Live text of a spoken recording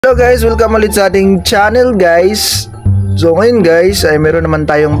Hello guys, welcome ulit sa ating channel guys. So ngayon guys ay meron naman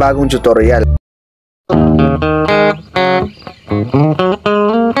tayong bagong tutorial.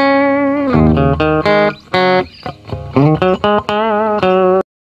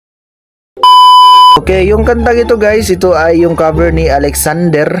 Okay, yung kantang ito guys, ito ay yung cover ni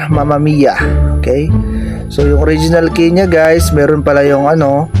Alexander Mamma Mia. Okay, so yung original key nya guys, meron pala yung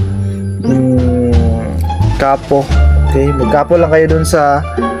kapo. Okay, magkapo lang kayo dun sa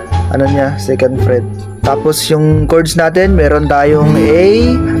niya, second fret. Tapos yung chords natin, meron tayong A,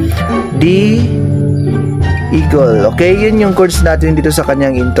 D, eagle. Okay, yun yung chords natin dito sa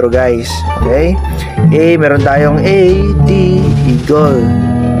kanyang intro guys. Okay, A, meron tayong A, D, eagle.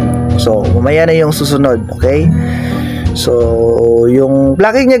 So, mamaya na yung susunod. Okay, so yung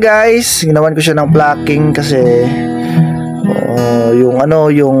plucking niya guys, ginawan ko siya ng plucking kasi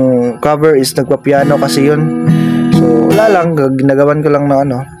yung cover is nagpa-piano kasi yun. So, wala lang, ginagawan ko lang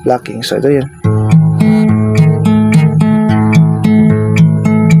ng plucking. So, ito yun.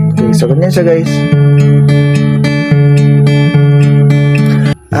 Okay, so ganyan siya guys.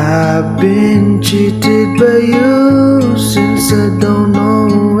 I've been cheated by you since I don't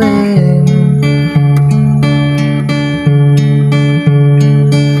know when.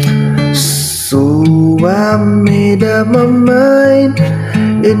 So, I made up my mind,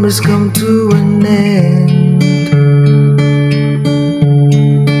 it must come to an end.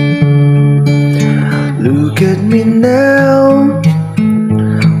 Look at me now,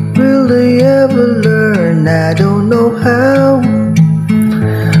 will I ever learn? I don't know how,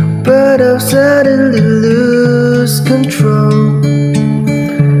 but I'll suddenly lose control.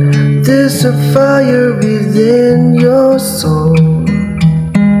 There's a fire within your soul.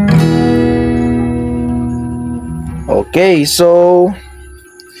 Okay, so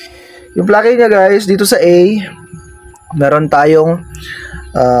yung plucking niya guys, dito sa A, meron tayong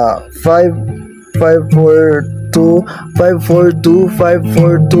 5-4-2, 5-4-2,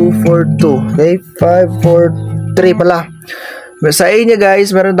 5-4-2, 4-2. Okay, 5-4-3 pala. Sa A niya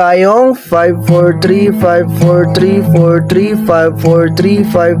guys, meron tayong 5-4-3, 5-4-3, 4-3, 5-4-3,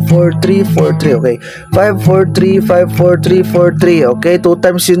 5-4-3, 4-3. Okay, 5-4-3, 5-4-3, 4-3. Okay, 2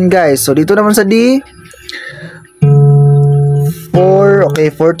 times yun guys. So dito naman sa D, 4, okay,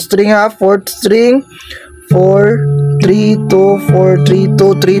 4th string ha, 4th string, 4, 3, 2, 4, 3,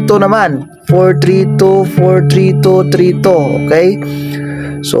 2, 3, 2 naman, 4, 3, 2, 4, 3, 2, 3, 2, okay,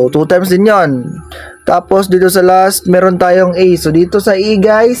 so 2 times din yon. Tapos dito sa last, meron tayong A, so dito sa E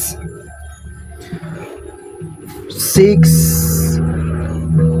guys, 6,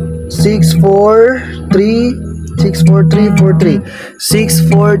 4, 3, 6, 4, 3, 4, 3, 6,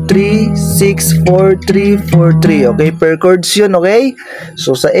 4, 3, 6, 4, 3, 4, 3. Okay, per chords yun, okay?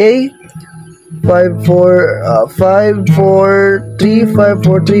 So, sa A, 5, 4, 3, 5,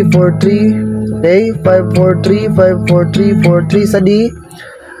 4, 3, 4, 3. Okay, 5, 4, 3, 5, 4, 3, 4, 3. Sa D,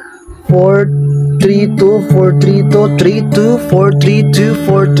 4, 3, 2, 4, 3, 2, 3, 2, 4, 3, 2,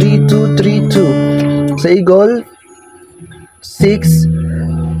 4, 3, 2, 3, 2. Sa eagle, 6,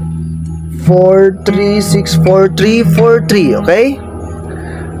 4, 3, 6, 4, 3, 4, 3, okay?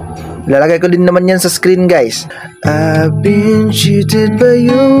 Ilalagay ko din naman yan sa screen guys. I've been cheated by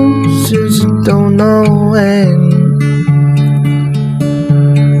you since I don't know when.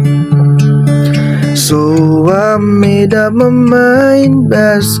 So I made up my mind,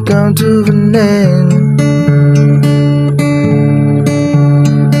 best come to an end.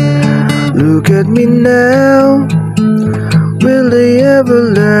 Look at me now, will I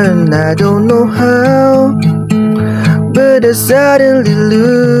ever learn? I don't know how, but I suddenly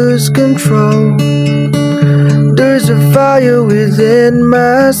lose control. There's a fire within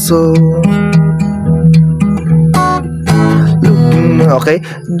my soul. Okay,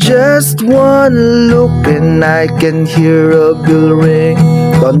 just one look and I can hear a bell ring.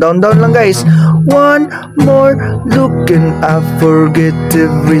 Down lang guys. One more look and I forget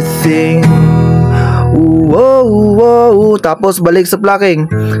everything. Whoa. Tapos balik sa plucking.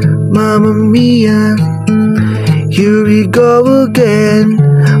 Mamma Mia, here we go again.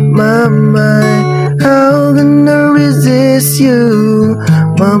 Mama, how gonna resist you?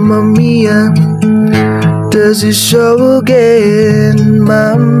 Mamma Mia, does it show again?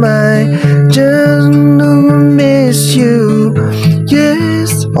 Mama, just miss you.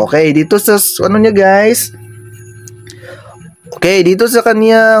 Yes. Okay, dito sa niya guys. Okay, dito sa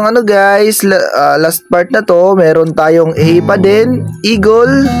kaniyang guys, last part na to, meron tayong A pa din,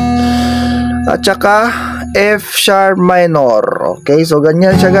 eagle, at saka F sharp minor. Okay, so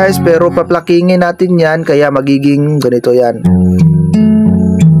ganyan siya guys, pero paplakingin natin yan, kaya magiging ganito yan.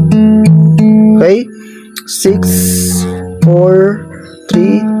 Okay, 6, 4,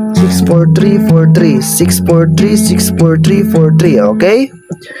 3, 6, 4, 3, 4, 3, 6, 4, 3, 6, 4, 3, 4, 3, okay?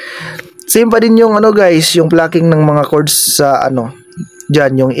 Same pa din yung ano guys, yung plucking ng mga chords sa ano,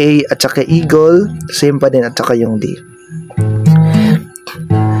 dyan, yung A at saka eagle, same pa din at saka yung D.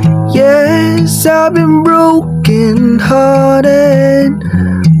 Yes, I've been broken hearted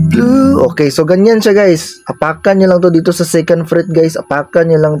blue. Okay, so ganyan siya guys. Apakan nyo lang to dito sa second fret guys. Apakan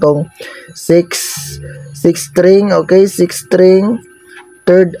nyo lang tong 6 string, okay, 6 string,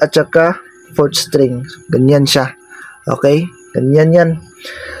 third at saka fourth string. Ganyan siya. Okay? Ganyan yan.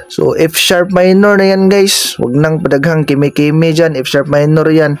 So, F sharp minor na yan guys. Huwag nang padaghang kimi-kimi dyan. F sharp minor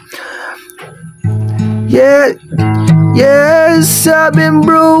yan. Yeah. Yes, I've been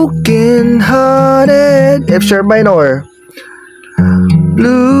broken hearted. F sharp minor.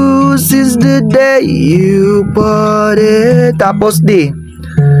 Blue since the day you parted. Tapos D.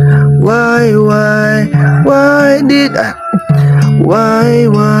 Why did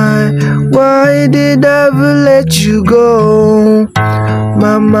I ever let you go?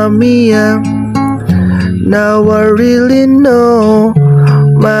 Mamma mia, now I really know.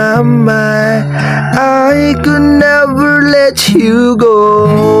 Mama, I could never let you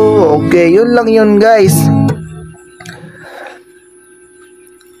go. Okay, yun lang yun guys.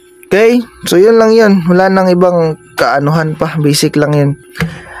 Okay, so yun lang yun. Wala nang ibang kaanuhan pa. Basic lang yun.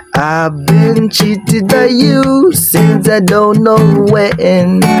 I've been cheated by you since I don't know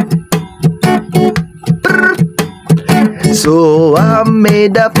when. So I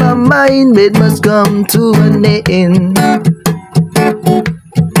made up my mind, it must come to an end.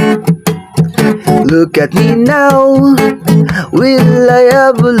 Look at me now, will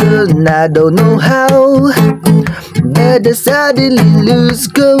I ever learn? I don't know how, but I suddenly lose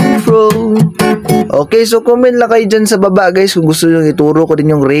control. Okay, so comment lang kayo dyan sa baba guys kung gusto nyo ituro ko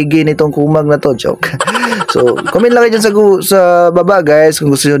din yung reggae nitong kumag na to. Joke. So comment lang kayo dyan sa baba guys kung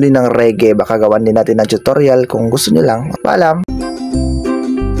gusto nyo din ng reggae. Baka gawan din natin ng tutorial kung gusto nyo lang. Paalam.